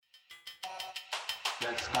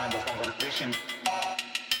That's kind of conversation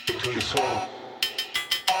between the soul.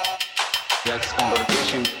 That's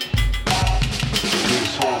conversation between the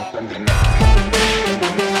soul and the mind.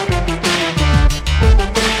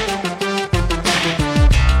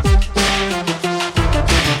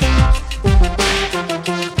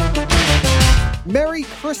 Merry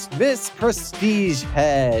Christmas, Prestige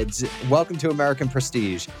heads. Welcome to American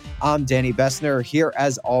Prestige. I'm Danny Bessner, here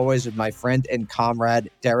as always with my friend and comrade,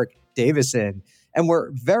 Derek Davison. And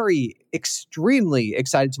we're extremely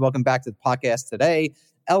excited to welcome back to the podcast today,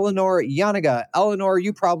 Eleanor Janega. Eleanor,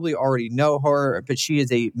 you probably already know her, but she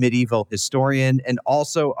is a medieval historian and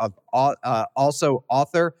also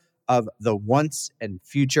author of The Once and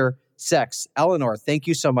Future Sex. Eleanor, thank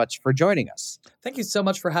you so much for joining us. Thank you so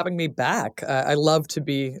much for having me back. I love to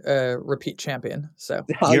be a repeat champion. So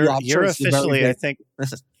you're officially, I think,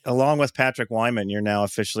 along with Patrick Wyman, you're now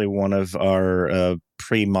officially one of our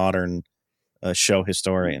pre-modern show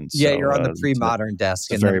historians. Yeah, so, you're on the pre-modern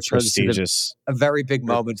desk, and very prestigious, a very big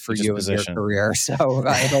moment for you in your career. So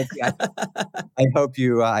I hope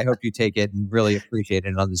you take it and really appreciate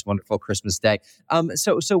it on this wonderful Christmas day.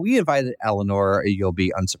 So we invited Eleanor. You'll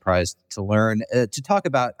be unsurprised to learn to talk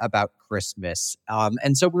about Christmas.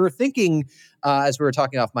 And so we were thinking, as we were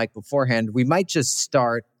talking off mic beforehand, we might just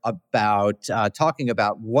start about talking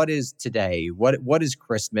about what is today, what is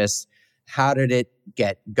Christmas. How did it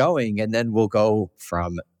get going? And then we'll go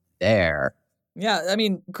from there. Yeah, I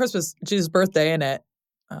mean, Christmas, Jesus' birthday in it.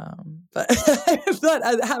 But I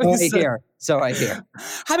hear.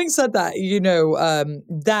 Having said that,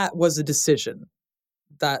 that was a decision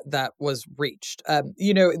that was reached.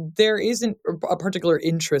 There isn't a particular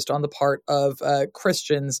interest on the part of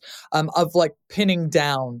Christians of like pinning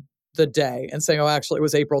down the day and saying, "Oh, actually, it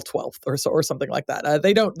was April 12th" or something like that.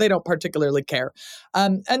 They don't particularly care.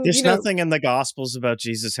 And there's nothing in the Gospels about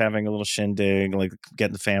Jesus having a little shindig, like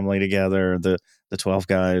getting the family together, the 12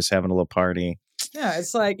 guys having a little party. Yeah,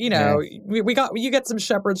 it's like you get some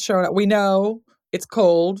shepherds showing up. We know it's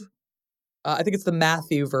cold. I think it's the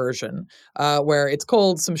Matthew version where it's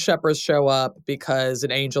cold. Some shepherds show up because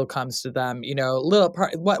an angel comes to them,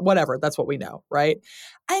 whatever. That's what we know, right?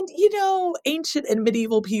 And, ancient and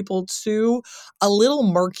medieval people, too, a little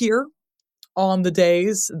murkier on the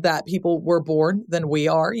days that people were born than we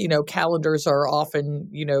are. Calendars are often,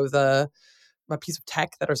 a piece of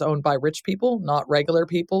tech that is owned by rich people, not regular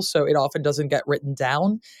people. So it often doesn't get written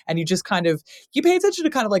down. And you just you pay attention to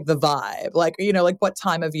kind of like the vibe, like what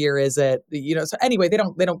time of year is it? So anyway, they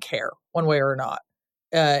don't care one way or not.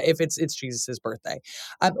 If it's Jesus's birthday.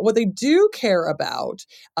 What they do care about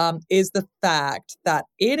is the fact that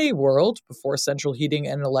in a world before central heating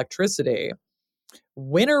and electricity,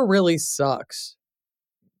 winter really sucks.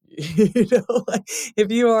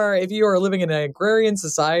 If you are living in an agrarian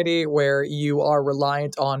society where you are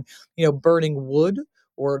reliant on, burning wood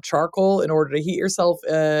or charcoal in order to heat yourself,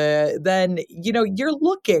 then, you're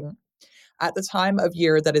looking at the time of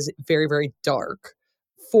year that is very, very dark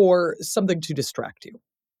for something to distract you.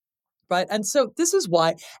 Right. And so this is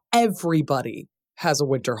why everybody has a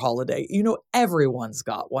winter holiday. Everyone's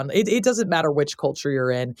got one. It doesn't matter which culture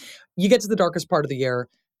you're in. You get to the darkest part of the year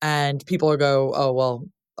and people go, oh, well,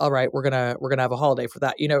 all right, we're gonna have a holiday for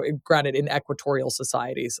that. Granted, in equatorial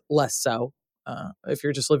societies, less so. If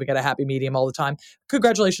you're just living at a happy medium all the time,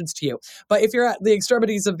 congratulations to you. But if you're at the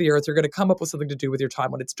extremities of the earth, you're going to come up with something to do with your time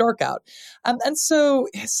when it's dark out. And so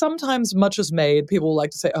sometimes much is made. People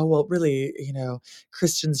like to say, oh, well, really,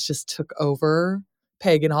 Christians just took over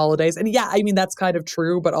pagan holidays. And yeah, I mean, that's kind of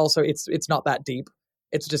true, but also it's not that deep.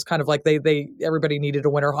 It's just kind of like everybody needed a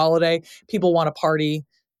winter holiday. People want to party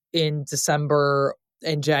in December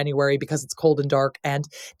and January because it's cold and dark. And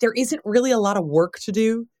there isn't really a lot of work to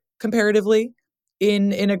do comparatively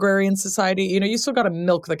in agrarian society. You still got to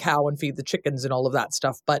milk the cow and feed the chickens and all of that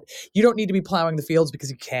stuff, but you don't need to be plowing the fields because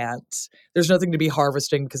you can't. There's nothing to be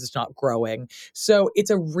harvesting because it's not growing. So it's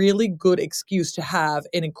a really good excuse to have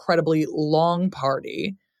an incredibly long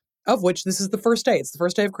party, of which this is the first day. It's the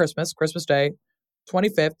first day of Christmas Day,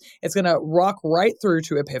 25th. It's going to rock right through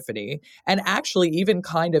to Epiphany and actually even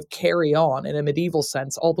kind of carry on in a medieval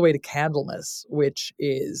sense all the way to Candlemas, which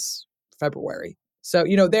is February. So,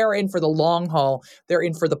 they're in for the long haul. They're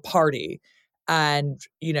in for the party. And,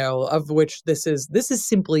 of which this is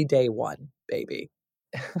simply day one, baby.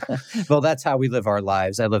 Well, that's how we live our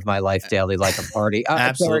lives. I live my life daily like a party.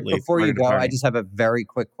 Absolutely. Derek, before you go, I just have a very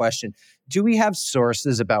quick question. Do we have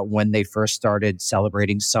sources about when they first started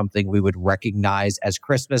celebrating something we would recognize as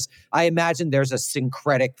Christmas? I imagine there's a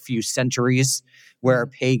syncretic few centuries where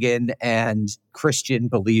pagan and Christian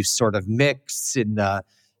beliefs sort of mix in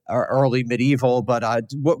early medieval, but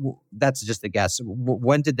that's just a guess.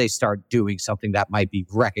 When did they start doing something that might be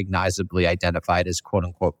recognizably identified as quote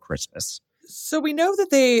unquote Christmas? So we know that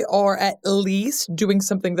they are at least doing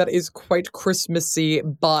something that is quite Christmassy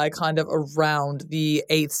by kind of around the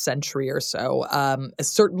 8th century or so.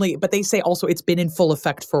 Certainly, but they say also it's been in full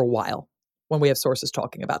effect for a while when we have sources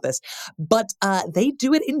talking about this. But they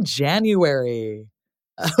do it in January.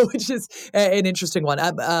 Which is an interesting one.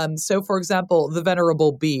 So, for example, the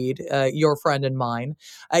Venerable Bede, your friend and mine,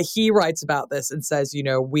 he writes about this and says,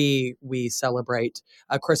 we celebrate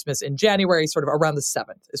Christmas in January, sort of around the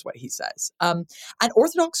 7th, is what he says. And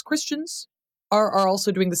Orthodox Christians are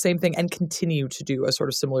also doing the same thing and continue to do a sort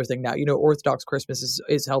of similar thing now. Orthodox Christmas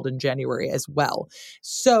is held in January as well.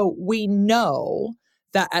 So we know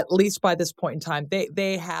that at least by this point in time,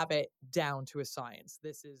 they have it down to a science.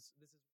 This is